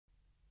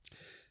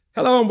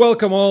Hello and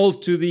welcome all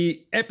to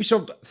the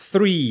episode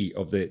 3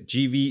 of the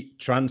GV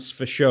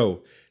Transfer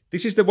Show.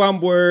 This is the one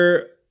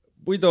where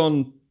we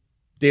don't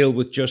deal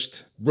with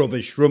just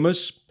rubbish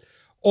rumours,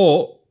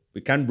 or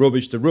we can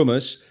rubbish the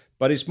rumours,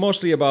 but it's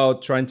mostly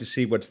about trying to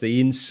see what's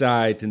the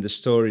inside in the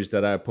stories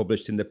that are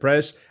published in the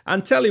press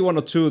and tell you one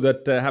or two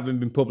that haven't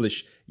been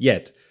published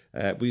yet.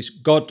 We've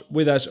got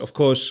with us, of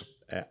course,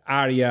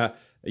 Arya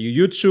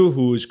Yuyutsu,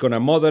 who's going to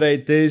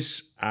moderate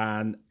this,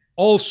 and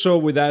also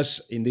with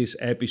us in this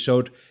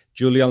episode,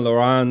 Julien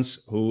Laurens,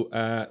 who,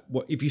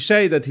 if you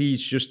say that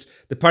he's just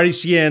the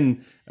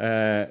Parisian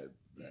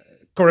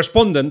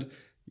correspondent,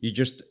 you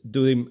just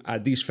do him a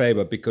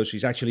disfavor because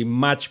he's actually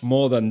much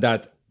more than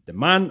that. The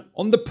man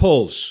on the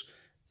pulse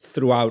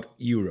throughout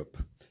Europe.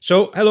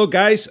 So, hello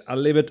guys, I'll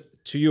leave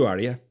it to you,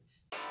 Arya.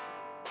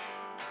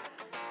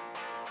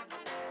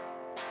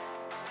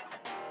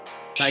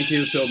 Thank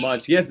you so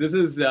much. Yes, this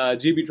is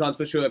GB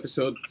Transfer Show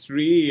episode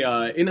 3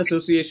 in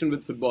association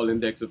with Football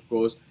Index, of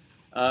course.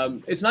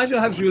 It's nice to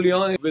have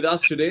Julien with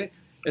us today,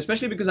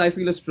 especially because I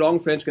feel a strong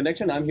French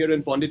connection. I'm here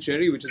in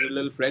Pondicherry, which is a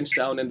little French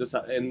town in the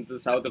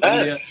south of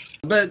India.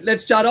 But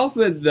let's start off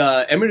with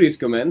Emery's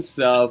comments,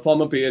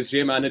 former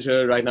PSG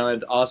manager right now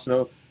at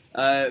Arsenal.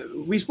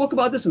 We spoke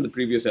about this in the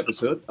previous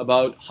episode,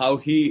 about how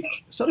he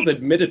sort of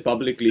admitted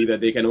publicly that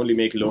they can only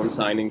make loan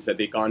signings, that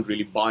they can't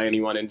really buy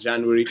anyone in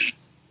January.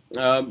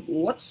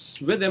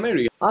 What's with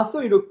Emery? I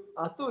thought he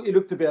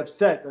looked a bit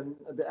upset and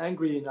a bit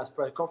angry in his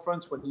press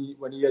conference when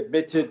he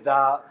admitted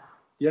that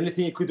the only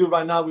thing he could do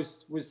right now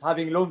was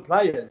having loan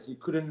players. He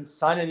couldn't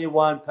sign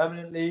anyone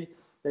permanently.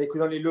 They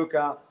could only look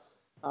at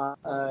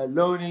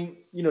loanees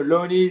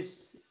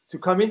to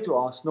come into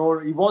Arsenal.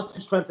 He wants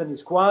to strengthen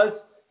his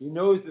squads. He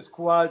knows the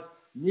squads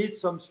need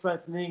some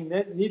strengthening,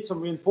 need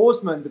some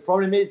reinforcement. The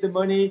problem is the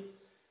money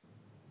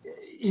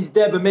is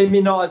there, but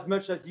maybe not as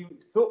much as you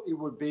thought it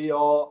would be,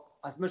 or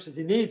as much as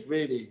he needs,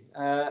 really.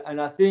 And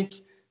I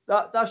think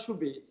that should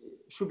be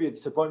a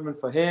disappointment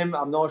for him.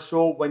 I'm not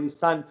sure when he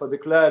signed for the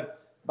club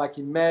back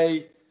in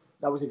May,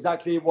 that was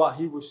exactly what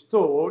he was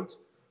told.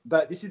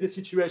 But this is the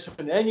situation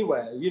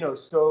anyway,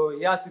 so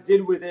he has to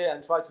deal with it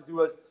and try to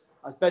do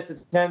as best as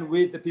he can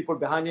with the people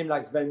behind him,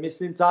 like Sven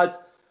Mislintat,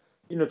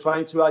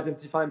 trying to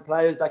identify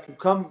players that could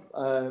come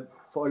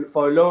for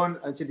a loan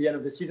until the end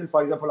of the season,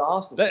 for example, at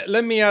Arsenal.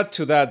 Let me add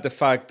to that the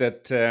fact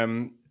that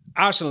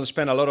Arsenal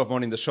spent a lot of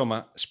money in the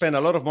summer, spent a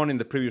lot of money in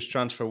the previous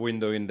transfer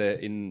window in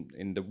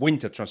the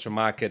winter transfer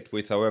market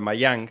with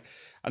Aubameyang,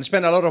 and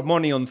spent a lot of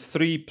money on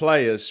 3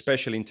 players,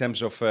 especially in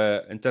terms of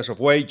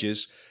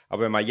wages: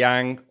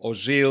 Aubameyang,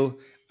 Ozil,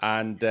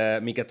 and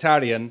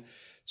Mkhitaryan.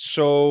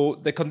 So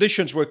the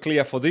conditions were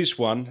clear for this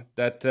one,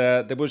 that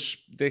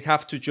they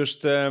have to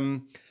just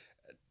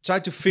try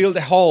to fill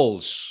the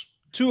holes,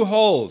 2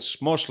 holes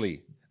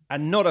mostly,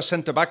 and not a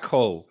centre-back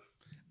hole,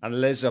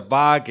 unless a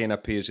bargain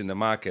appears in the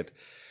market.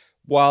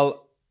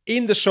 While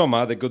in the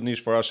summer, the good news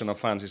for Arsenal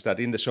fans is that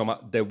in the summer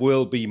there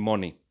will be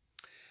money.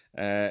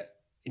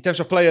 In terms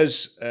of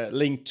players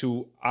linked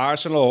to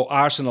Arsenal or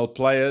Arsenal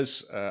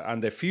players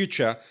and their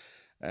future,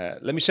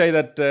 let me say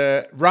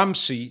that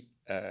Ramsey,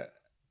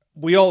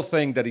 we all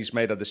think that he's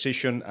made a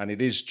decision and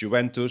it is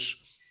Juventus.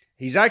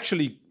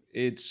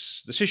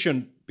 It's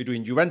decision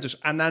between Juventus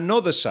and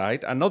another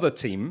side, another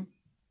team.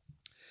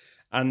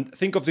 And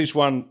think of this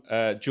one,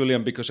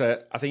 Julien, because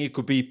I think it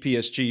could be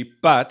PSG,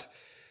 but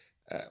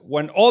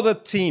when other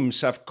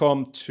teams have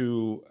come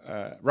to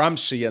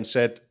Ramsey and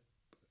said,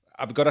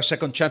 I've got a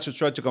second chance to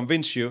try to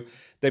convince you,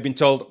 they've been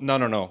told,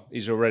 no,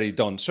 it's already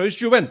done. So it's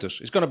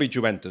Juventus. It's going to be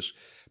Juventus.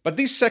 But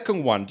this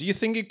second one, do you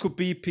think it could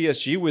be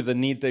PSG with the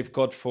need they've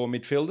got for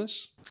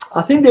midfielders?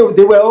 I think they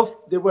were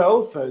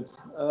offered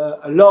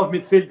a lot of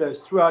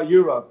midfielders throughout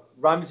Europe.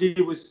 Ramsey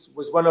was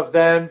one of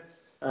them,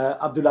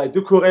 Abdoulaye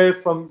Doucouré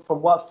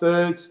from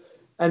Watford.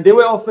 And they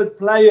were offered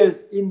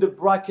players in the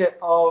bracket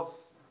of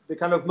the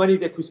kind of money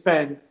they could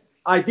spend.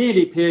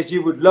 Ideally,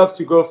 PSG would love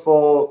to go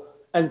for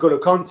N'Golo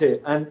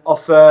Kanté and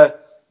offer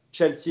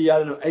Chelsea,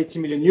 80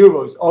 million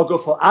euros, or go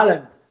for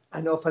Allen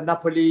and offer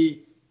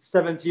Napoli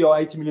 70 or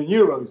 80 million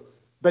euros.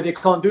 But they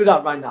can't do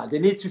that right now. They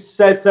need to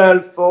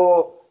settle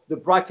for the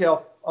bracket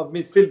of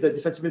midfielder,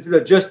 defensive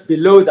midfielder, just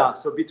below that.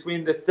 So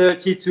between the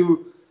 30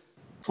 to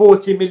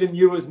 40 million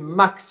euros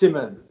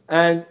maximum.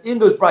 And in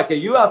those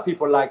brackets, you have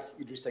people like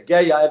Idrissa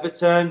Gueye at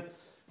Everton,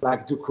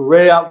 like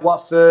Doucouré at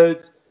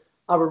Watford.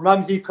 Aaron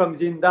Ramsey comes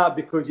in that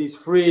because he's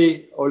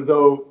free,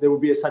 although there will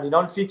be a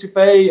signing-on fee to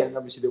pay and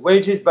obviously the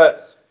wages.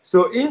 But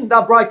so in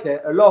that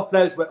bracket, a lot of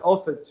players were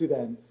offered to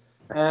them,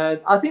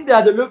 and I think they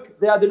had a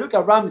look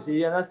at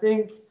Ramsey, and I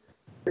think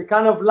they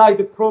kind of like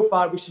the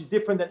profile, which is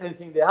different than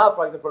anything they have.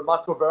 For example,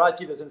 Marco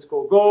Verratti doesn't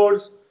score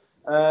goals.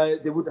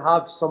 They would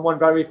have someone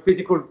very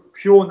physical,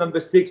 pure number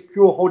 6,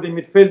 pure holding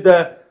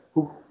midfielder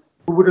who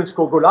wouldn't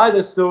score goal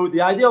either. So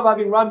the idea of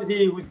having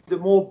Ramsey, who's the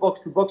more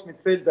box-to-box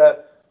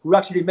midfielder, who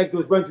actually make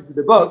those runs into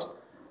the box,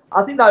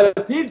 I think that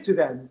appealed to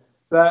them.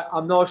 But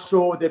I'm not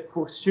sure they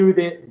pursued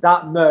it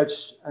that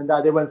much and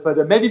that they went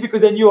further. Maybe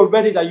because they knew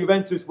already that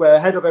Juventus were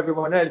ahead of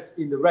everyone else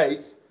in the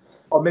race,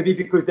 or maybe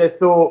because they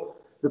thought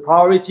the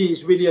priority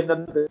is really a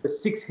number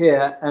 6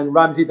 here, and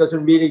Ramsey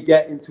doesn't really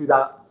get into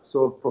that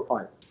sort of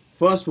profile.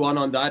 First one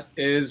on that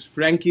is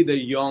Frenkie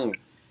de Jong.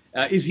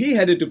 Is he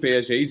headed to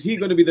PSG? Is he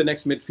going to be the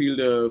next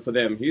midfielder for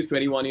them? He's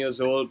 21 years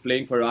old,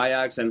 playing for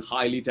Ajax and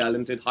highly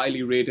talented,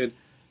 highly rated.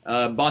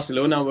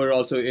 Barcelona were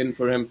also in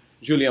for him.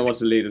 Julien, what's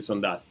the latest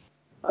on that?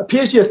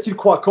 PSG are still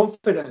quite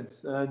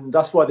confident, and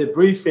that's why they're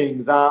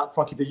briefing that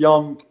Frenkie de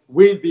Jong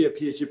will be a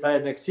PSG player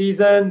next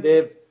season.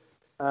 They've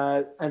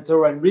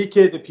Antero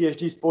Enrique, the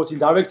PSG sporting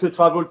director,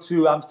 travelled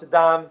to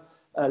Amsterdam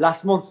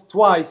last month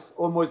twice,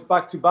 almost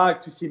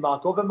back-to-back, to see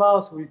Mark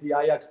Overmars, who is the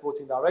Ajax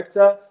sporting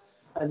director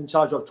and in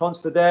charge of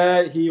transfer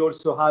there. He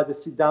also had a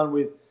sit-down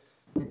with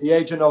the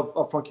agent of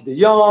Frenkie de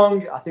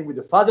Jong, I think with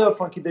the father of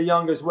Frenkie de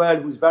Jong as well,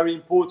 who's very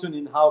important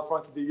in how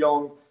Frenkie de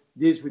Jong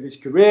deals with his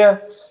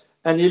career.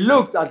 And he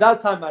looked, at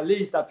that time at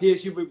least, that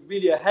PSG were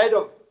really ahead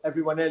of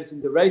everyone else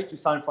in the race to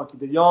sign Frenkie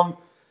de Jong.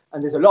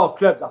 And there's a lot of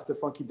clubs after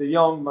Frenkie de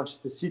Jong,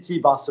 Manchester City,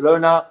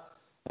 Barcelona,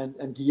 and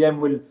Guillem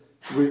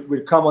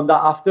will come on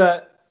that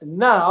after.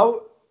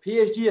 Now,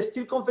 PSG are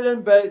still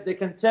confident, but they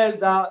can tell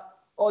that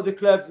other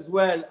clubs as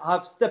well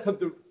have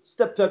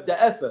stepped up their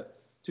effort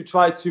to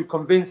try to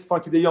convince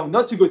Frenkie de Jong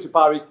not to go to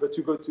Paris, but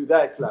to go to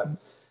their club.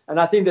 And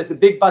I think there's a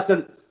big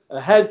battle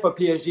ahead for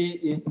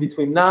PSG in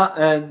between now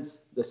and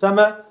the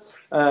summer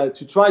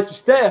to try to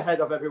stay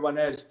ahead of everyone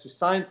else, to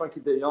sign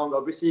Frenkie de Jong.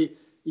 Obviously,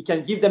 he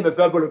can give them a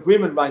verbal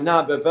agreement right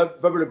now, but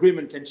verbal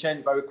agreement can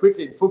change very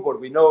quickly in football.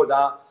 We know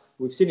that.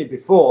 We've seen it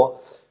before.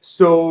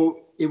 So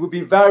it would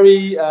be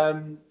very,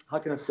 how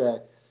can I say,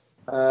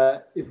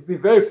 it would be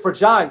very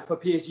fragile for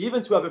PSG,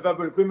 even to have a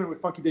verbal agreement with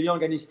Frenkie de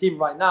Jong and his team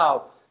right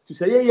now, to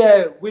say,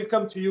 yeah, we'll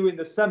come to you in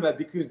the summer,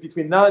 because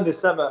between now and the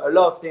summer, a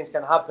lot of things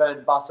can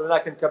happen. Barcelona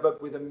can come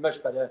up with a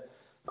much better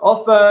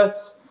offer.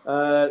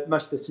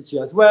 Manchester City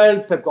as well.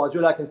 Pep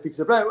Guardiola can speak to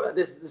the player.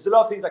 There's a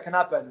lot of things that can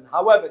happen.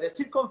 However, they're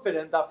still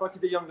confident that Frenkie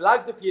de Jong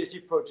likes the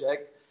PSG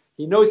project.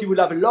 He knows he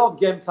will have a lot of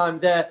game time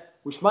there,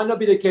 which might not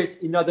be the case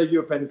in other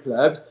European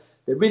clubs.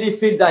 They really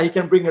feel that he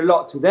can bring a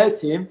lot to their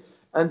team,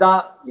 and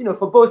that, you know,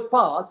 for both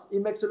parts,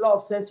 it makes a lot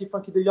of sense if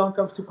Frenkie de Jong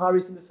comes to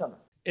Paris in the summer.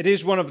 It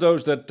is one of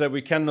those that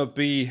we cannot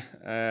be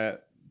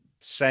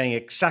saying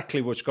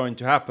exactly what's going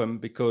to happen,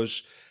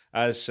 because,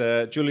 as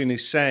Julien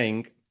is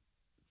saying,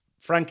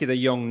 Frenkie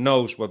de Jong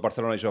knows what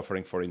Barcelona is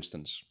offering, for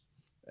instance.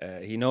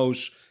 He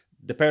knows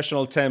the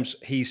personal terms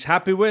he's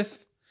happy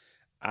with,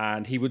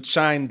 and he would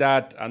sign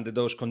that under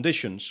those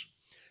conditions.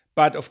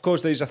 But of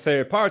course, there is a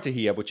third party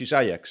here, which is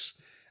Ajax.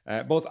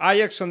 Both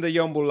Ajax and de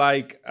Jong would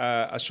like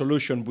a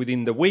solution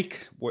within the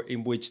week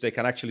in which they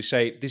can actually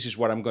say, this is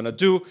what I'm going to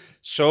do,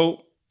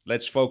 so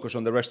let's focus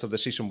on the rest of the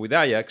season with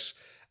Ajax.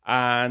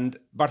 And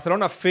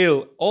Barcelona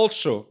feel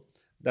also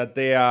that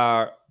they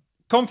are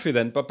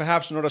confident, but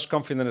perhaps not as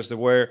confident as they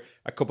were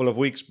a couple of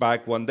weeks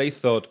back, when they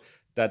thought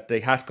that they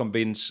had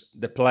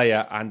convinced the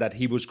player and that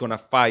he was going to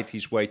fight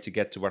his way to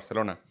get to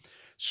Barcelona.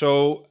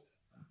 So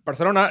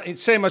Barcelona,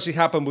 it's same as it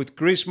happened with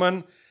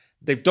Griezmann.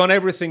 They've done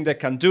everything they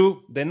can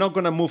do. They're not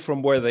going to move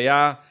from where they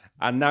are.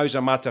 And now it's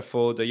a matter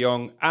for de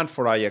Jong and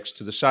for Ajax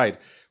to decide.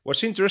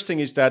 What's interesting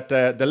is that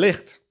De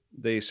Ligt,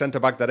 the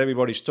centre-back that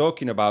everybody's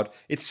talking about,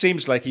 it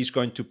seems like he's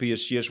going to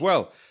PSG as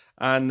well.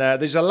 And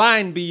there's a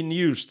line being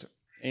used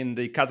in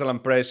the Catalan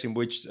press in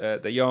which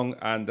de Jong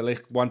and De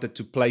Ligt wanted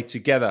to play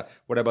together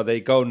wherever they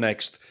go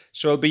next.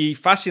 So it'll be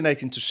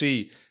fascinating to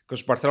see,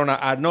 because Barcelona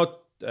are not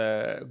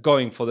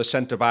going for the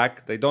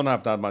centre-back. They don't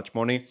have that much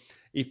money.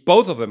 If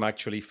both of them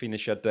actually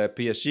finish at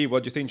PSG,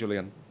 what do you think,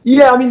 Julien?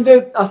 Yeah, I mean,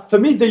 for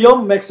me, de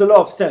Jong makes a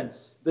lot of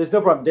sense. There's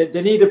no problem.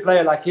 They need a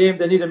player like him.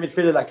 They need a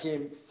midfielder like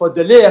him. For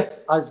De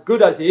Ligt, as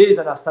good as he is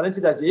and as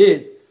talented as he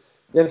is,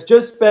 they've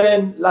just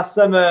spent last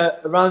summer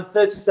around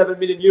 37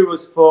 million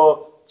euros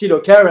for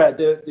Thilo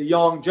Kehrer, the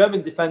young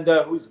German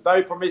defender who's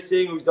very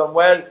promising, who's done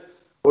well,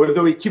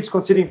 although he keeps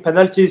conceding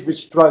penalties,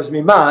 which drives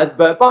me mad.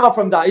 But apart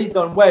from that, he's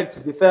done well, to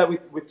be fair,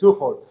 with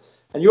Tuchel.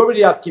 And you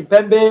already have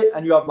Kimpembe,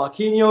 and you have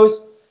Marquinhos,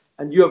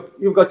 and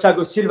you've got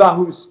Thiago Silva,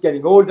 who's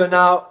getting older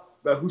now,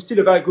 but who's still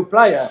a very good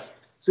player.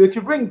 So if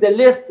you bring De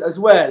Ligt as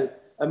well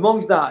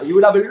amongst that, you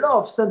will have a lot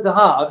of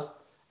centre-halves,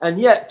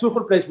 and yet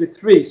Tuchel plays with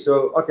 3.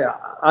 So, okay,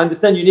 I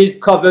understand you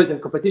need covers and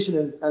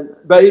competition,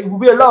 but it will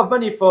be a lot of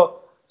money for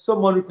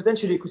someone who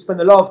potentially could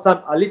spend a lot of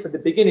time, at least at the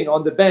beginning,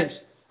 on the bench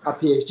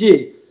at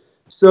PSG.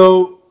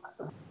 So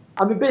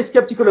I'm a bit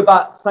skeptical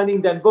about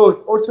signing them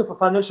both, also for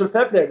financial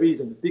fair play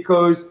reasons,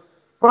 because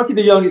Frenkie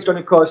de Jong is going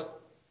to cost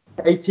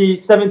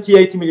 70,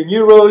 80 million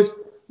euros.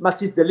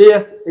 Mathis de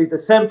Ligt is the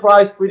same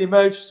price pretty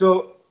much.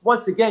 So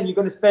once again, you're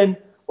going to spend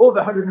over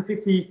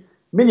 150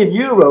 million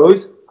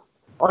euros,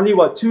 only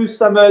 2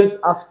 summers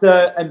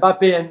after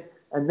Mbappe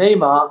and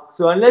Neymar.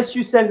 So unless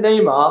you sell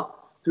Neymar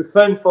to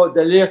fund for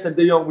De Ligt and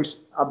de Jong, which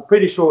I'm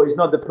pretty sure is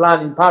not the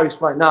plan in Paris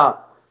right now,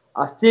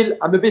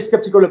 I'm a bit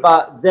skeptical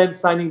about them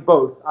signing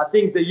both. I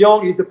think de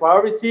Jong is the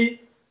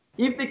priority.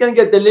 If they can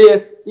get De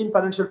Ligt in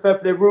financial fair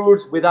play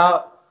rules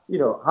without,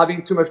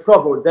 having too much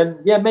trouble, then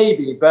yeah,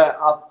 maybe. But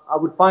I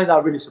would find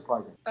that really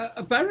surprising.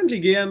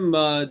 Apparently,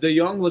 Guillem, De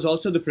Jong was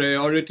also the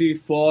priority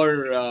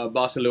for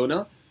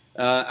Barcelona.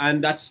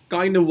 And that's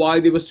kind of why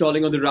they were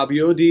stalling on the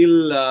Rabiot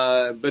deal.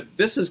 But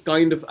this has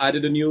kind of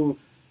added a new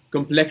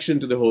complexion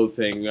to the whole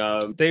thing.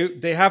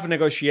 They have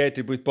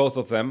negotiated with both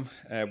of them,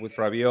 with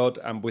Rabiot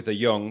and with De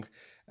Jong.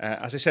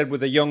 As I said,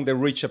 with De Jong, they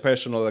reached a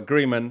personal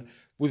agreement.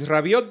 With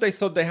Rabiot, they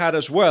thought they had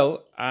as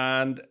well,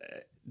 and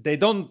they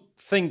don't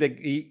think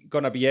they're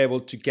going to be able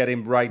to get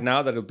him right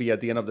now. That'll be at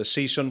the end of the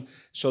season.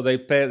 So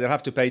they'll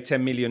have to pay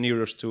 10 million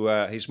euros to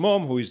his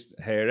mom, who is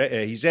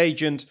his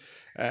agent.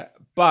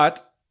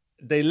 But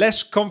they're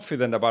less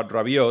confident about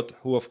Rabiot,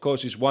 who of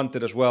course is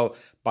wanted as well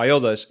by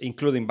others,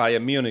 including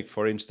Bayern Munich,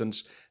 for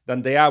instance,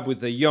 than they are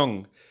with De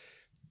Jong.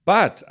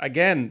 But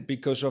again,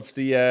 because of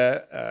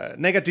the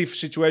negative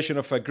situation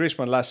of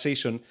Griezmann last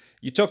season,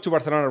 you talk to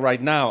Barcelona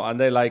right now and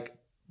they're like,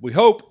 we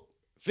hope,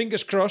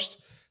 fingers crossed,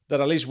 that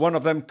at least one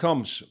of them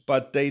comes.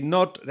 But they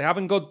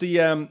haven't got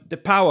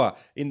the power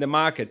in the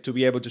market to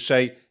be able to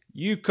say,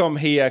 you come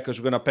here because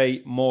we're going to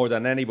pay more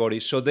than anybody.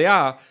 So they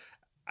are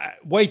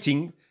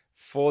waiting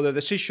for the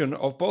decision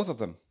of both of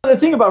them. The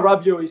thing about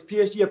Rabiot is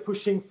PSG are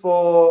pushing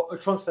for a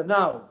transfer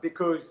now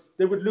because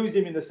they would lose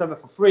him in the summer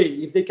for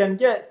free. If they can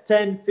get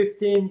 10,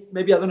 15,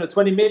 maybe,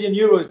 20 million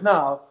euros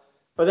now,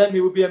 for them it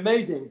would be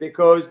amazing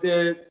because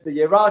the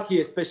hierarchy,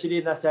 especially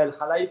Nasser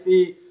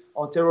El-Khelaifi,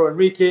 Antero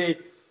Henrique,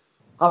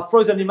 have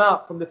frozen him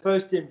out from the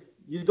first team.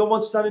 You don't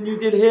want to sign a new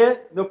deal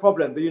here? No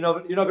problem, but you're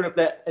not going to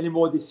play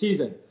anymore this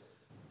season.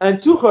 And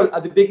Tuchel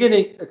at the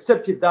beginning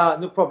accepted that,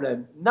 no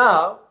problem.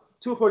 Now,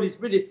 Tuchel is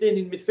really thin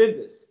in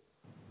midfielders.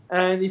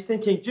 And he's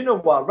thinking, do you know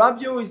what?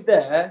 Rabiot is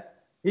there.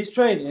 He's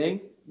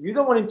training. You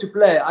don't want him to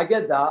play. I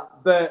get that.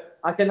 But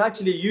I can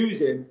actually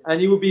use him.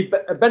 And he will be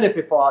a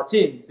benefit for our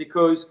team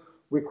because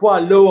we're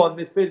quite low on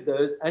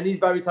midfielders. And he's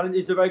very talented.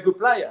 He's a very good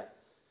player.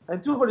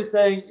 And Tuchel is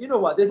saying, you know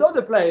what? There's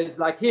other players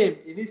like him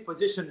in his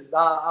position that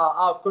are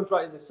out of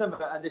contract in the summer.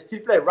 And they still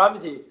play.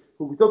 Ramsey,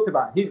 who we talked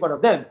about, he's one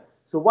of them.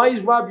 So why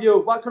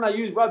can I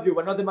use Rabiot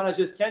when other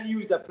managers can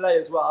use that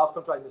player as well out of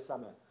contract in the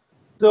summer?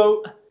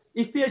 So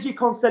if PSG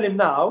can't sell him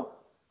now,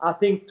 I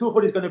think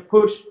Tuchel is going to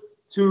push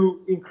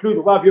to include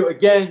Rabiot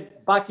again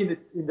back in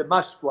the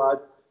match squad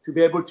to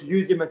be able to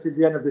use him until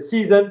the end of the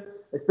season,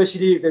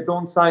 especially if they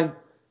don't sign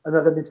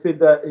another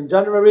midfielder in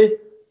January.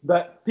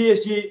 But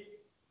PSG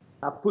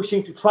are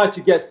pushing to try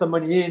to get some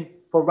money in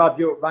for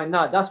Rabiot right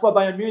now. That's why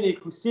Bayern Munich,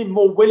 who seem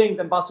more willing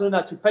than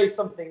Barcelona to pay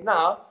something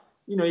now,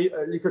 a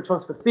little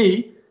transfer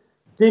fee,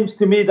 seems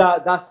to me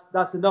that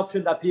that's an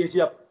option that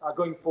PSG are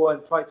going for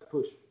and trying to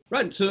push.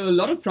 Right, so a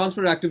lot of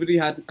transfer activity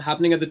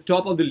happening at the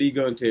top of the Ligue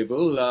 1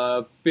 table.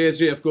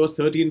 PSG, of course,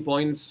 13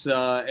 points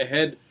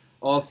ahead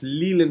of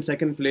Lille in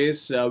second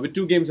place with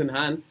 2 games in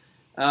hand.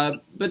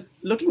 But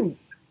looking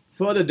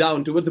further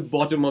down towards the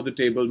bottom of the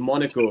table,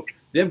 Monaco,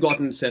 they've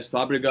gotten Cesc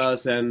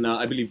Fabregas and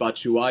I believe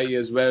Batshuayi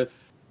as well.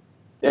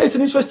 Yeah, it's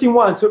an interesting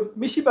one. So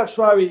Michy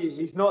Batshuayi,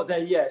 he's not there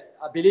yet.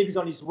 I believe he's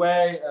on his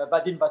way.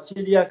 Vadim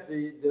Vasiliev,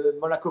 the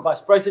Monaco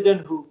vice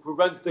president who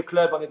runs the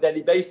club on a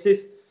daily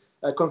basis,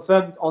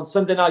 confirmed on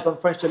Sunday night on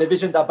French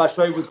television that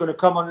Batshuayi was going to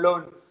come on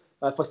loan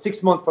for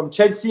 6 months from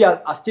Chelsea.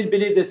 I still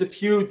believe there's a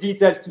few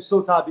details to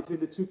sort out between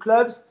the two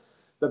clubs.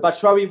 But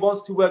Batshuayi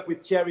wants to work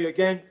with Thierry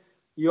again.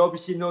 He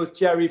obviously knows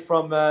Thierry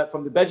from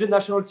the Belgian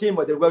national team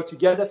where they worked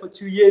together for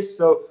 2 years.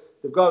 So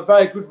they've got a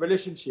very good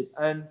relationship.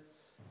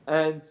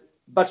 And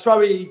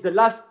Batshuayi is the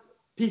last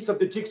piece of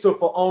the jigsaw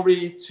for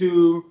Henry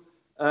to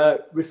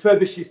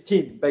refurbish his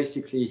team,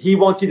 basically. He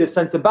wanted a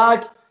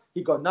centre-back.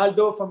 He got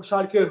Naldo from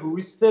Schalke, who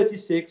is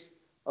 36.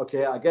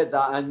 Okay, I get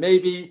that. And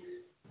maybe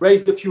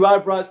raised a few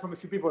eyebrows from a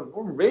few people.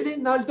 Oh, really,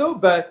 Naldo?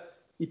 But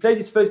he played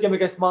his first game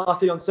against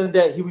Marseille on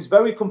Sunday. He was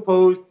very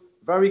composed,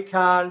 very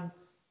calm.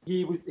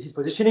 His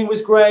positioning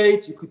was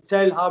great. You could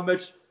tell how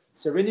much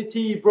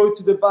serenity he brought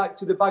to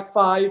the back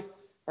five.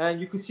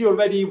 And you could see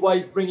already what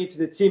he's bringing to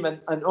the team.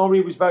 And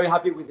Henry was very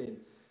happy with him.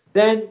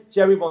 Then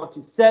Thierry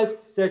wanted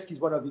Cesc. Cesc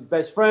is one of his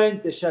best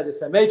friends. They share the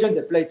same agent.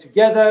 They play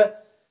together.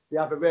 They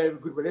have a very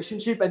good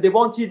relationship, and they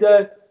wanted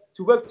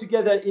to work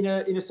together in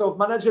a sort of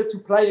manager to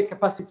player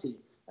capacity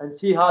and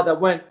see how that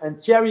went. And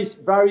Thierry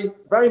very,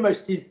 very much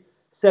sees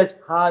Cesc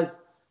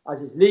as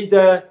his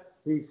leader,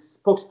 his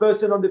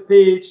spokesperson on the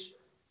pitch,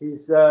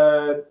 his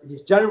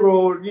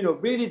general,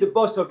 really the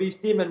boss of his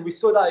team. And we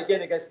saw that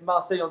again against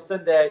Marseille on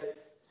Sunday.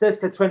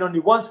 Cesc had trained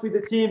only once with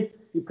the team.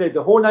 He played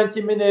the whole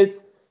 90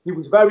 minutes. He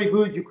was very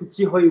good. You could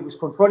see how he was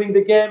controlling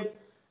the game.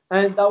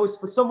 And that was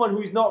for someone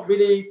who is not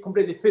really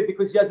completely fit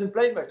because he hasn't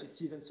played much this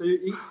season. So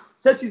he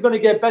says he's going to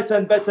get better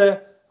and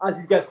better as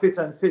he gets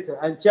fitter and fitter.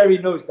 And Thierry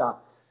knows that.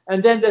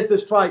 And then there's the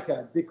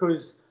striker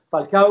because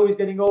Falcao is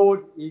getting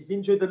old. He's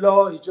injured a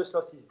lot. He just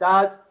lost his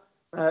dad.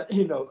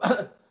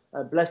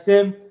 Bless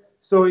him.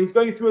 So he's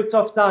going through a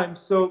tough time.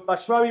 So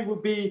Batshuayi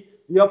would be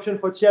the option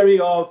for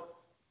Thierry of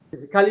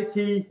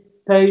physicality,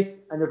 pace,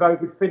 and a very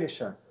good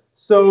finisher.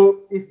 So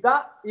if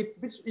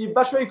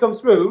Batshuayi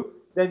comes through,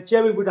 then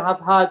Thierry would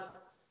have had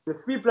the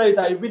three players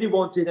that he really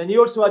wanted. And he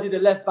also added a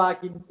left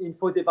back in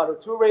Fodé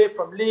Ballo-Touré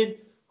from Lille,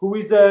 who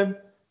is a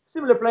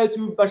similar player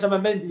to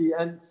Benjamin Mendy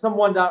and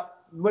someone that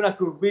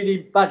Monaco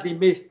really badly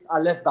missed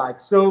at left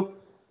back. So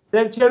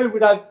then Thierry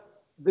would have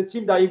the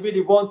team that he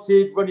really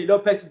wanted. Ronnie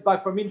Lopez is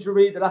back from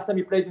injury. The last time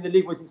he played in the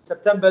league was in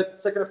September,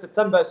 2nd of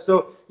September.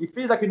 So it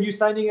feels like a new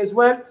signing as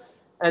well.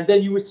 And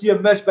then you will see a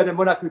much better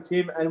Monaco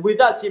team. And with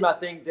that team, I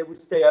think they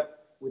would stay up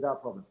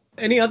without problem.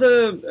 Any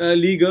other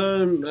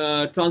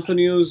Liga transfer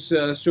news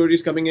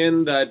stories coming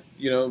in that,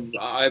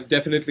 I've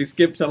definitely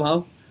skipped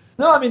somehow?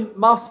 No, I mean,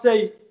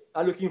 Marseille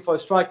are looking for a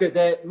striker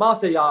there.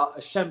 Marseille are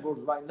a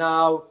shambles right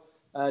now.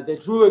 They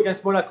drew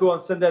against Monaco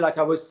on Sunday, like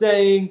I was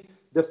saying.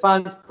 The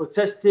fans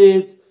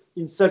protested,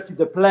 insulted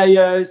the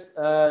players,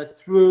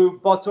 threw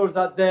bottles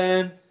at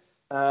them,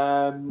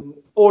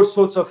 all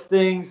sorts of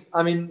things.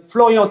 I mean,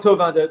 Florian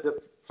Thauvin,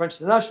 the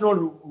French international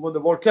who won the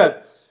World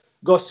Cup,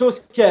 got so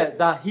scared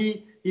that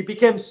he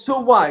became so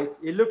white,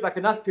 he looked like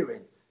an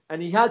aspirin.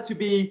 And he had to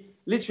be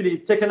literally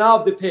taken out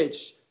of the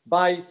pitch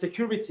by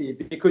security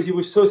because he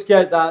was so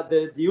scared that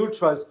the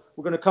ultras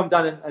were going to come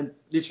down and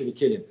literally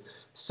kill him.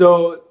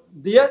 So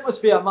the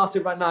atmosphere at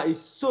Marseille right now is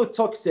so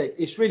toxic.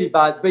 It's really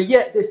bad. But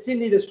yet they still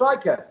need a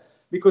striker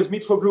because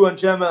Mitroglou and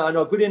Germain are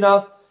not good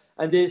enough.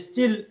 And they're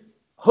still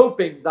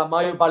hoping that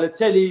Mario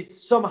Balotelli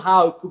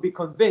somehow could be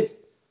convinced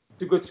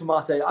to go to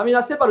Marseille. I mean,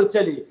 I say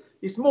Balotelli,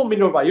 it's more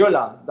Mino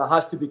Raiola that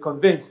has to be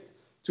convinced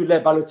to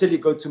let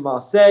Balotelli go to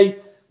Marseille.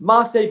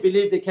 Marseille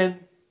believe they can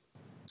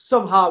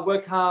somehow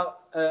work out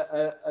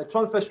a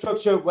transfer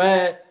structure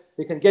where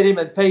they can get him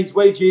and pay his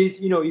wages.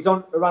 He's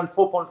on around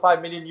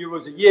 4.5 million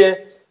euros a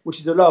year, which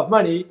is a lot of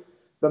money.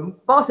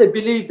 But Marseille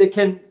believe they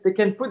can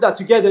put that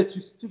together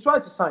to try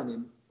to sign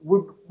him.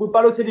 Would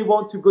Balotelli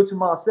want to go to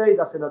Marseille?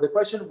 That's another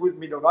question. Would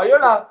Mino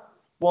Raiola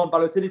want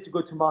Balotelli to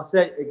go to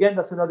Marseille? Again,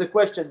 that's another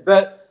question.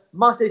 But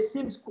Marseille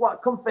seems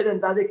quite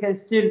confident that they can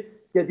still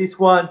get this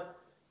one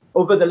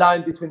over the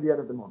line between the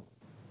end of the month.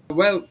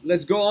 Well,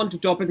 let's go on to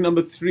topic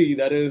number 3.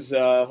 That is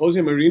Jose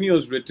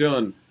Mourinho's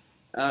return.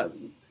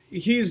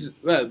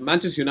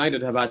 Manchester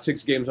United have had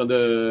 6 games on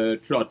the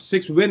trot,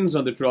 6 wins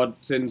on the trot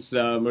since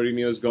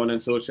Mourinho's gone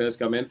and Solskjaer's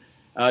come in.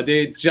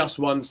 They just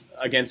won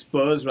against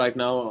Spurs right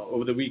now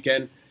over the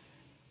weekend.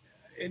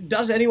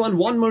 Does anyone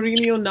want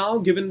Mourinho now,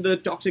 given the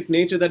toxic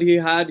nature that he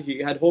had? He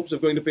had hopes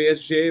of going to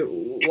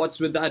PSG.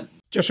 What's with that?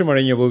 Jose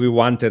Mourinho will be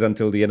wanted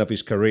until the end of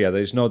his career.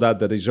 There is no doubt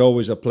that there's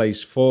always a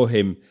place for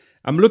him.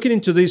 I'm looking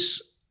into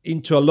this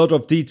into a lot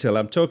of detail.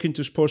 I'm talking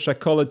to sports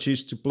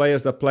psychologists, to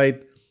players that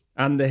played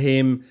under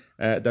him,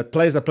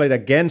 players that played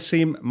against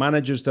him,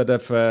 managers that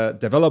have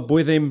developed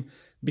with him,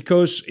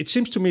 because it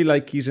seems to me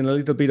like he's in a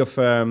little bit of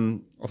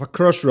a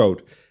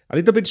crossroad, a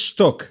little bit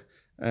stuck.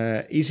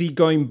 Is he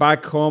going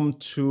back home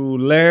to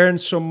learn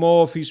some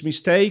more of his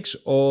mistakes,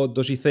 or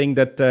does he think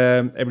that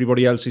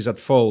everybody else is at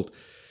fault?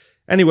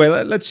 Anyway,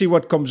 let's see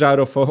what comes out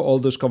of all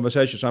those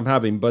conversations I'm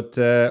having. But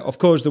of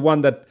course, the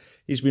one that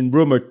has been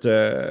rumored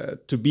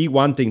to be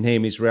wanting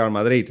him is Real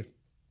Madrid.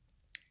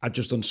 I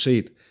just don't see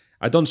it.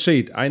 I don't see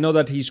it. I know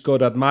that he's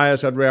got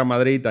admirers at Real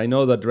Madrid. I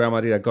know that Real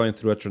Madrid are going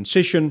through a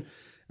transition.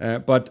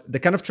 But the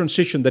kind of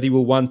transition that he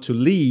will want to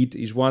lead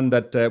is one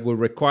that will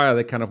require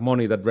the kind of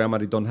money that Real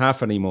Madrid don't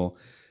have anymore.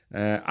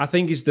 I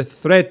think it's the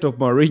threat of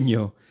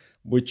Mourinho,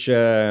 which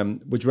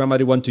Real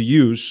Madrid want to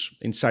use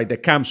inside the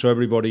camp, so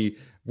everybody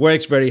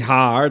works very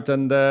hard,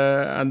 and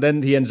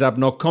then he ends up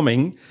not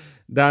coming,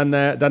 than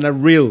a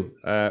real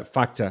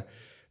factor.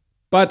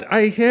 But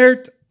I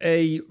heard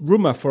a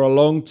rumor for a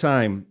long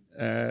time.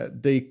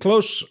 The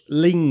close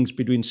links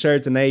between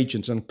certain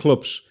agents and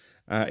clubs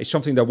is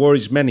something that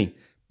worries many.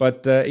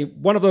 But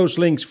one of those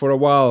links for a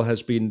while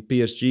has been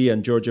PSG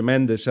and Jorge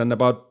Mendes. And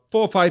about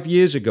 4 or 5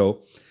 years ago,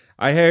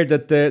 I heard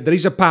that there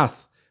is a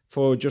path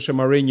for Jose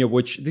Mourinho,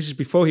 which this is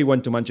before he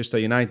went to Manchester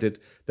United,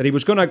 that he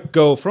was going to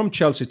go from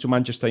Chelsea to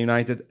Manchester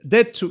United,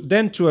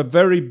 then to a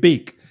very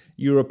big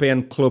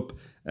European club,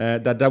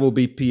 that will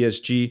be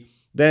PSG.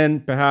 Then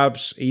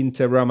perhaps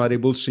Inter, Real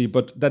Madrid, we'll see.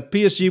 But that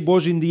PSG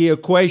was in the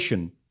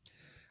equation.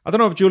 I don't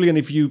know, Julian,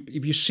 if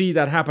you see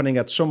that happening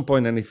at some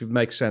point and if it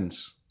makes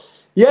sense.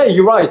 Yeah,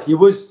 you're right. He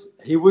was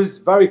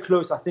very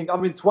close. I think,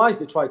 twice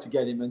they tried to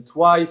get him, and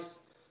twice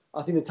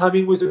I think the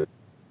timing was a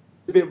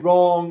bit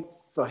wrong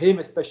for him,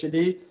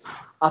 especially.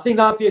 I think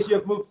now PSG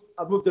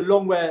have moved a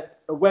long way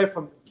away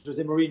from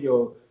Jose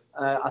Mourinho.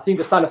 I think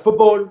the style of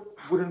football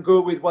wouldn't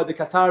go with what the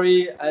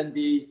Qatari and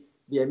the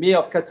Emir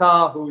of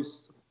Qatar,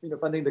 who's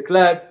funding the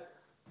club,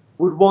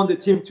 would want the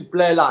team to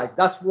play like.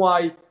 That's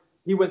why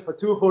he went for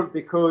Tuchel,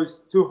 because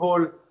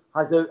Tuchel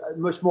has a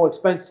much more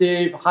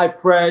expensive, high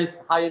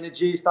press, high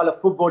energy style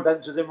of football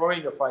than Jose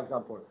Mourinho, for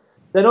example.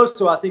 Then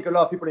also, I think a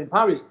lot of people in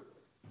Paris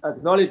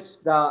acknowledge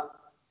that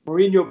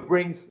Mourinho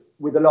brings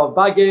with a lot of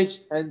baggage,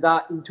 and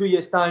that in 2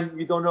 years' time,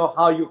 you don't know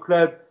how your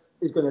club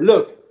is going to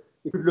look.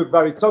 It could look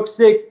very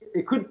toxic.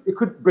 It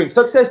could bring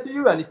success to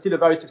you, and he's still a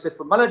very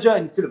successful manager,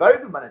 and he's still a very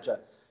good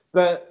manager.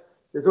 But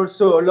there's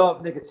also a lot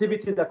of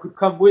negativity that could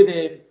come with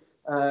him,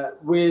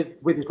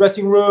 with his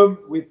dressing room,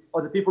 with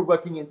other people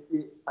working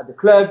at the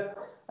club.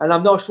 And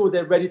I'm not sure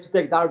they're ready to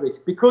take that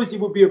risk, because it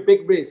would be a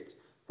big risk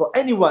for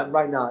anyone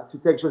right now to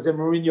take Jose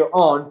Mourinho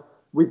on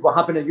with what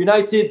happened at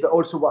United, but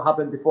also what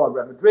happened before at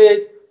Real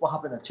Madrid, what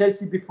happened at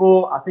Chelsea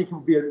before. I think it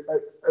would be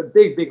a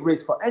big, big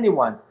risk for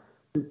anyone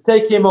to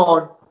take him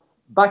on,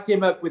 back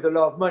him up with a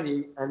lot of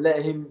money, and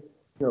let him,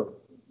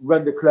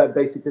 run the club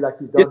basically like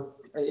he's done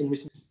in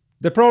recent.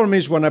 The problem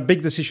is when a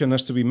big decision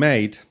has to be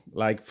made,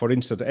 like for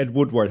instance, Ed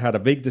Woodward had a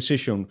big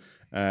decision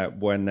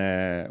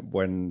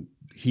when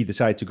he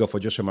decided to go for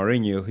Jose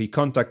Mourinho. He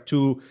contacted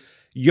two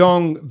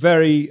young,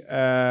 very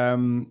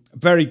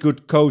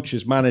good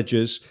coaches,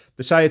 managers,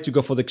 decided to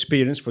go for the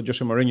experience for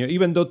Jose Mourinho,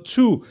 even though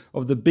two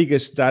of the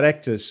biggest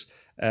directors,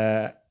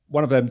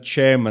 one of them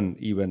chairman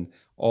even,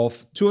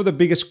 of two of the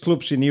biggest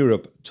clubs in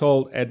Europe,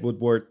 told Ed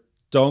Woodward,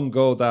 don't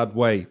go that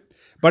way.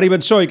 But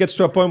even so, it gets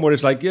to a point where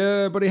it's like,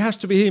 yeah, but it has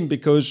to be him,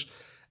 because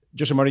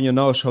Jose Mourinho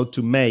knows how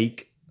to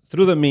make,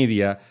 through the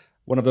media,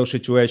 one of those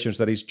situations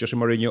that is Jose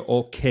Mourinho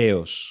or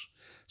chaos.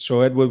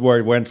 So Ed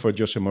Woodward went for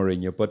Jose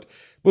Mourinho. But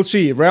we'll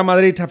see. Real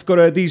Madrid have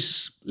got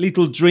this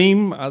little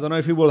dream. I don't know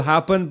if it will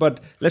happen, but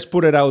let's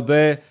put it out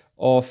there,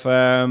 of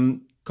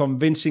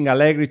convincing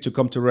Allegri to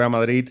come to Real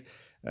Madrid.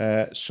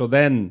 So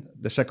then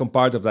the second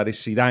part of that is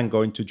Zidane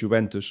going to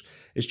Juventus.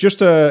 It's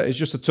just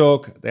a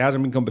talk. There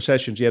hasn't been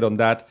conversations yet on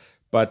that,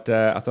 but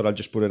I thought I'll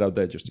just put it out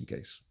there just in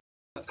case.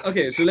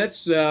 Okay, so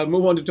let's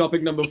move on to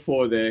topic number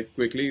 4 there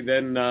quickly.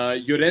 Then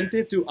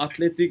Llorente to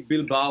Athletic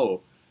Bilbao.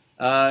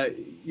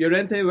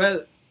 Llorente,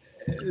 well,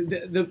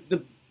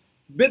 the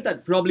bit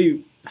that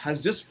probably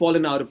has just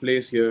fallen out of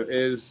place here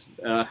is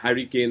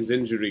Harry Kane's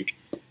injury.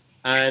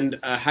 And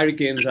Harry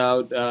Kane's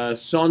out.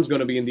 Son's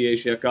going to be in the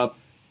Asia Cup.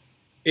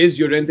 Is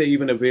Llorente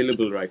even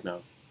available right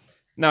now?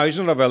 No, he's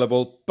not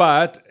available,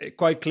 but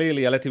quite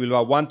clearly Athletic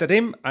Bilbao wanted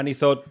him, and he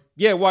thought,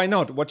 yeah, why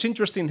not? What's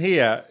interesting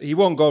here, he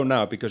won't go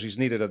now because he's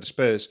needed at the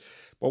Spurs,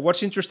 but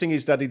what's interesting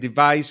is that he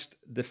devised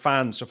the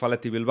fans of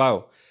Athletic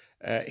Bilbao.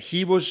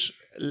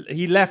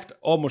 He left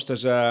almost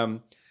as a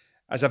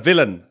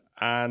villain,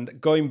 and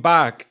going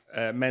back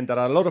meant that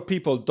a lot of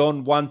people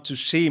don't want to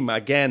see him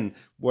again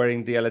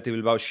wearing the Athletic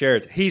Bilbao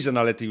shirt. He's an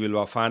Athletic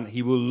Bilbao fan.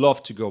 He will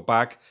love to go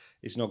back.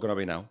 It's not going to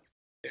be now.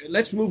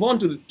 Let's move on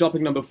to the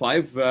topic number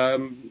 5.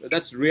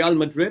 That's Real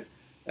Madrid.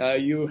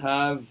 You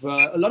have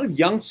a lot of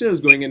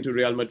youngsters going into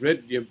Real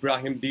Madrid. You have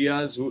Brahim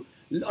Diaz, who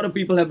a lot of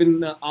people have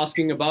been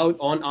asking about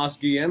on Ask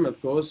Guillem, of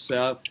course.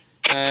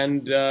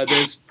 And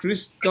there's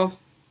Christophe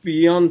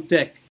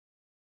Piatek.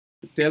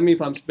 Tell me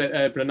if I'm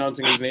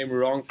pronouncing his name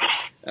wrong.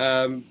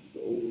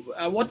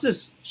 What's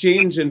this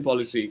change in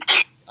policy?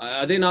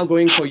 Are they now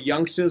going for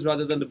youngsters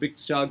rather than the big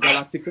star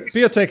Galacticos?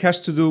 Piatek has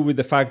to do with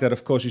the fact that,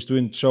 of course, he's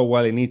doing so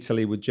well in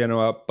Italy with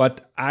Genoa,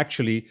 but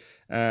actually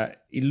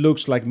it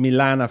looks like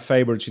Milan are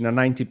favourites in a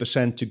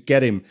 90% to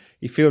get him.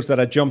 He feels that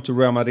a jump to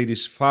Real Madrid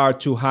is far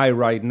too high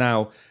right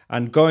now,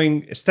 and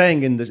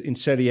staying in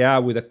Serie A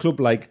with a club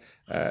like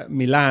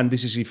Milan,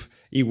 this is if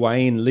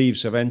Higuain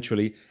leaves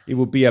eventually, it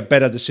would be a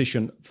better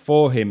decision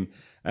for him.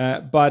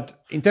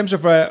 But in terms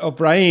of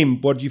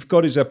Brahim, what you've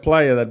got is a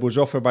player that was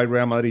offered by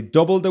Real Madrid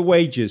double the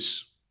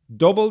wages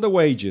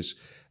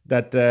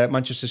that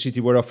Manchester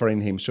City were offering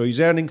him. So he's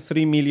earning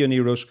 3 million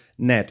euros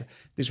net.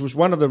 This was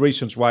one of the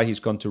reasons why he's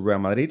gone to Real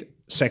Madrid.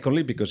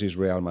 Secondly, because he's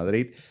Real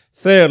Madrid.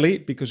 Thirdly,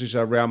 because he's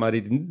a Real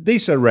Madrid in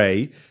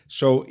disarray.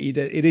 So it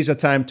is a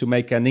time to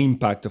make an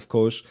impact, of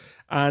course.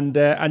 And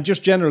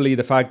just generally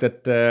the fact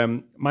that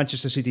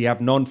Manchester City have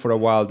known for a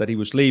while that he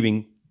was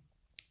leaving,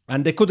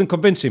 and they couldn't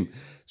convince him.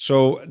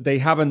 So they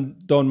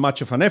haven't done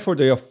much of an effort.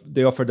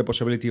 They offered the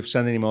possibility of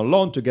sending him on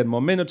loan to get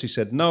more minutes. He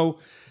said no.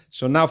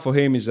 So now for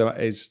him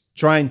is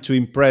trying to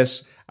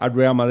impress at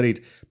Real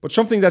Madrid. But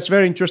something that's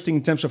very interesting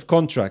in terms of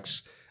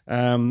contracts,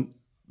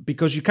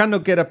 because you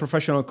cannot get a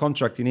professional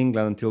contract in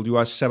England until you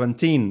are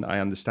 17, I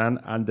understand.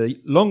 And the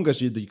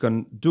longest you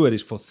can do it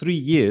is for 3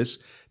 years.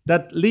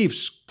 That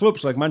leaves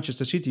clubs like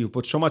Manchester City, who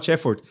put so much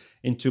effort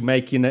into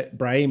making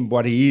Brahim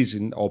what he is,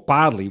 or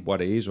partly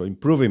what he is, or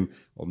improve him,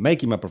 or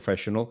make him a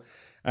professional.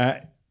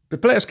 The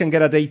players can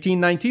get at 18,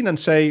 19 and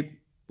say,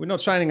 we're not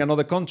signing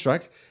another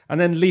contract, and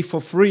then leave for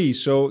free.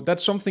 So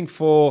that's something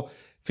for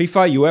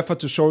FIFA, UEFA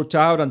to sort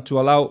out and to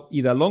allow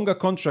either longer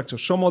contracts or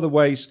some other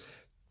ways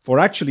for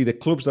actually the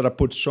clubs that have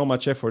put so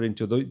much effort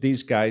into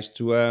these guys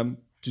to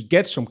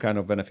get some kind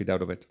of benefit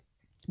out of it.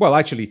 Well,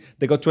 actually,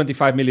 they got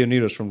 25 million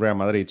euros from Real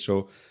Madrid,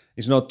 so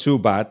it's not too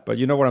bad. But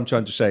you know what I'm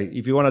trying to say.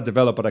 If you want to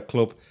develop at a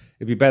club,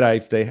 it'd be better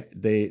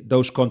if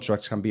those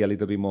contracts can be a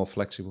little bit more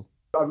flexible.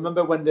 I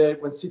remember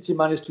when City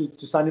managed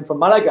to sign him from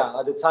Malaga.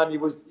 At the time, he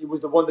was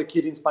the wonder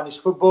kid in Spanish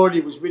football.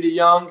 He was really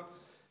young.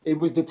 It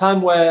was the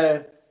time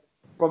where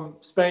from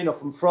Spain or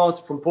from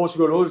France, from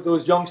Portugal, all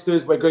those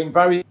youngsters were going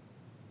very,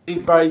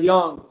 very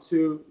young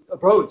to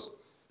abroad,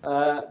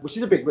 which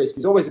is a big risk.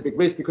 It's always a big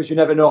risk because you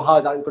never know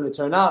how that's going to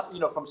turn out. You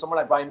know, from someone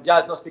like Brahim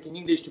Diaz not speaking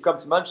English to come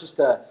to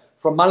Manchester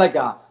from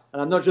Malaga,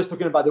 and I'm not just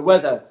talking about the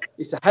weather.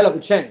 It's a hell of a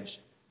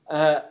change.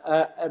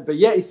 But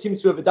yeah, he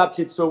seems to have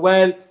adapted so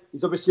well.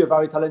 He's obviously a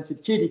very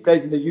talented kid. He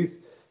plays in the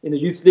in the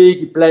youth league.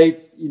 He played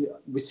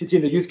with City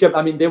in the youth cup.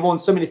 I mean, they won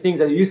so many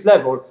things at the youth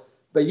level.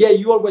 But yeah,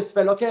 you always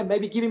felt, okay,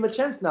 maybe give him a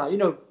chance now,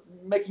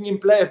 making him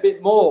play a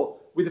bit more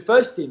with the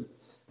first team.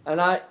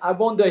 And I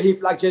wonder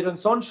if, like Jadon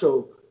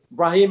Sancho,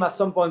 Brahim at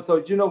some point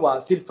thought, you know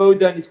what, Phil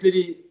Foden is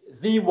clearly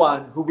the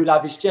one who will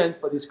have his chance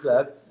for this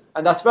club.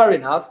 And that's fair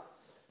enough.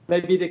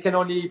 Maybe they can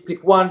only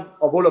pick one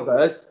of all of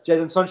us.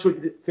 Jadon Sancho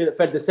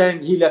felt the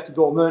same. He left to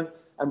Dortmund.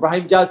 And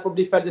Brahim Diaz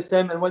probably felt the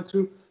same and went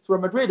to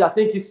Real Madrid. I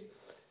think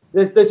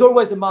there's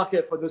always a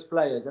market for those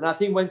players. And I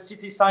think when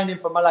City signed him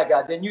for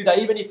Malaga, they knew that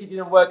even if it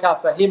didn't work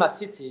out for him at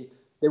City,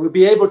 they would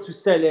be able to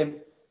sell him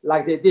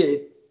like they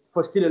did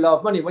for still a lot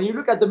of money. When you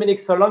look at Dominic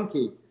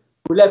Solanke,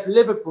 who left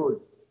Liverpool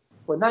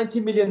for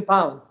 £90 million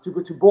to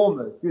go to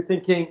Bournemouth, you're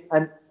thinking,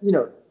 and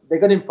they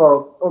got him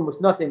for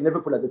almost nothing in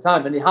Liverpool at the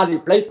time, and he hardly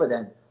played for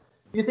them.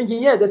 You're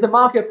thinking, yeah, there's a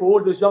market for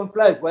all those young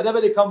players,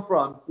 wherever they come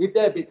from, if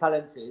they're a bit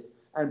talented.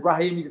 And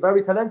Brahim is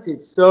very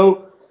talented.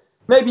 So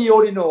maybe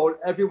all in all,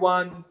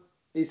 everyone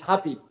is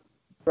happy.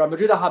 Real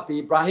Madrid are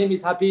happy, Brahim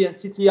is happy, and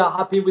City are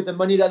happy with the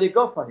money that they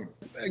got for him.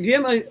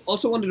 Guillem, I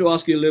also wanted to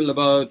ask you a little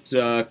about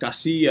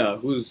Casilla,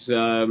 who's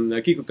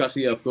Kiko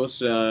Casilla, of course,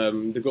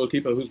 the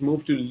goalkeeper, who's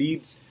moved to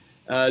Leeds.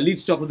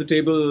 Leeds top of the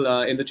table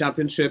in the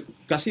Championship.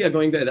 Casilla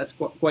going there, that's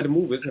quite a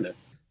move, isn't it?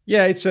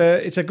 Yeah, it's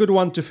a good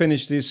one to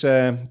finish this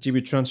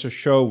GB transfer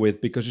show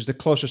with, because it's the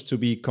closest to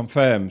be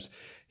confirmed.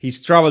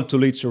 He's travelled to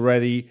Leeds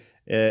already.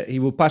 He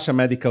will pass a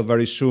medical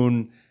very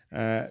soon.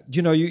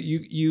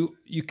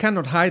 You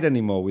cannot hide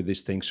anymore with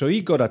this thing. So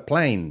he got a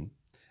plane,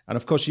 and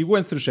of course he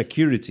went through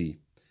security,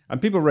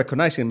 and people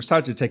recognized him,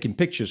 started taking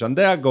pictures, and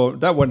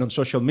that went on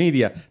social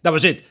media. That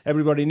was it.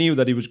 Everybody knew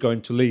that he was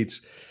going to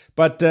Leeds.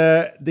 But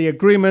the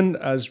agreement,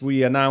 as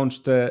we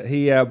announced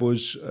here,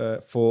 was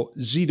for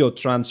zero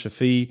transfer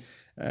fee.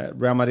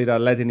 Real Madrid are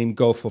letting him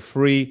go for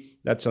free.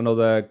 That's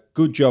another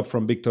good job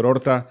from Victor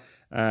Horta,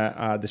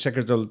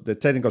 the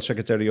technical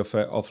secretary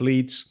of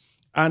Leeds.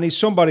 And he's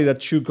somebody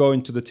that should go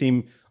into the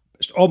team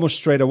almost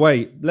straight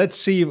away. Let's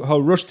see how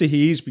rusty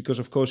he is, because,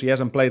 of course, he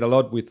hasn't played a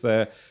lot with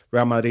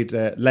Real Madrid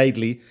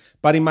lately.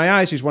 But in my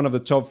eyes, he's one of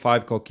the top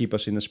 5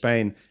 goalkeepers in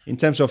Spain. In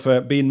terms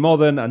of being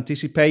modern,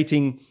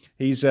 anticipating,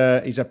 he's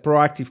a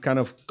proactive kind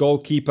of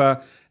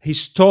goalkeeper.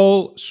 He's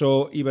tall,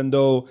 so even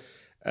though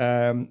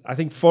I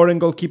think foreign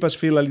goalkeepers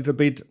feel a little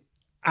bit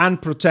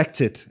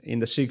unprotected in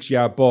the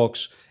 6-yard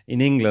box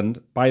in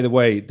England. By the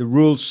way, the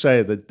rules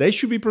say that they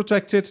should be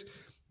protected.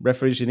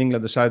 Referees in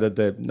England decided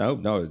that no,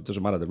 it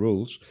doesn't matter the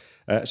rules.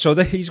 So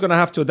he's going to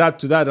have to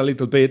adapt to that a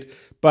little bit.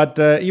 But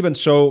even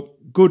so,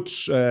 good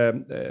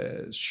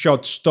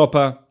shot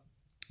stopper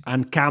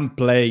and can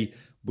play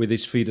with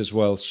his feet as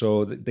well.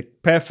 So the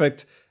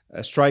perfect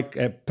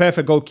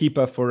perfect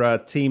goalkeeper for a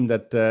team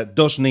that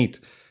does need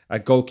a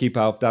goalkeeper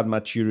of that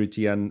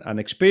maturity and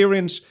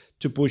experience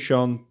to push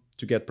on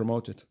to get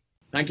promoted.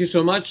 Thank you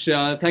so much.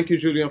 Thank you,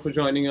 Julien, for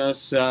joining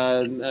us.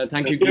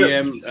 Thank you,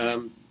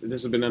 Guillem.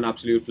 This has been an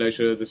absolute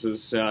pleasure. This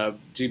is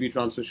GB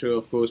Transfer Show,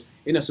 of course,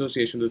 in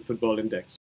association with Football Index.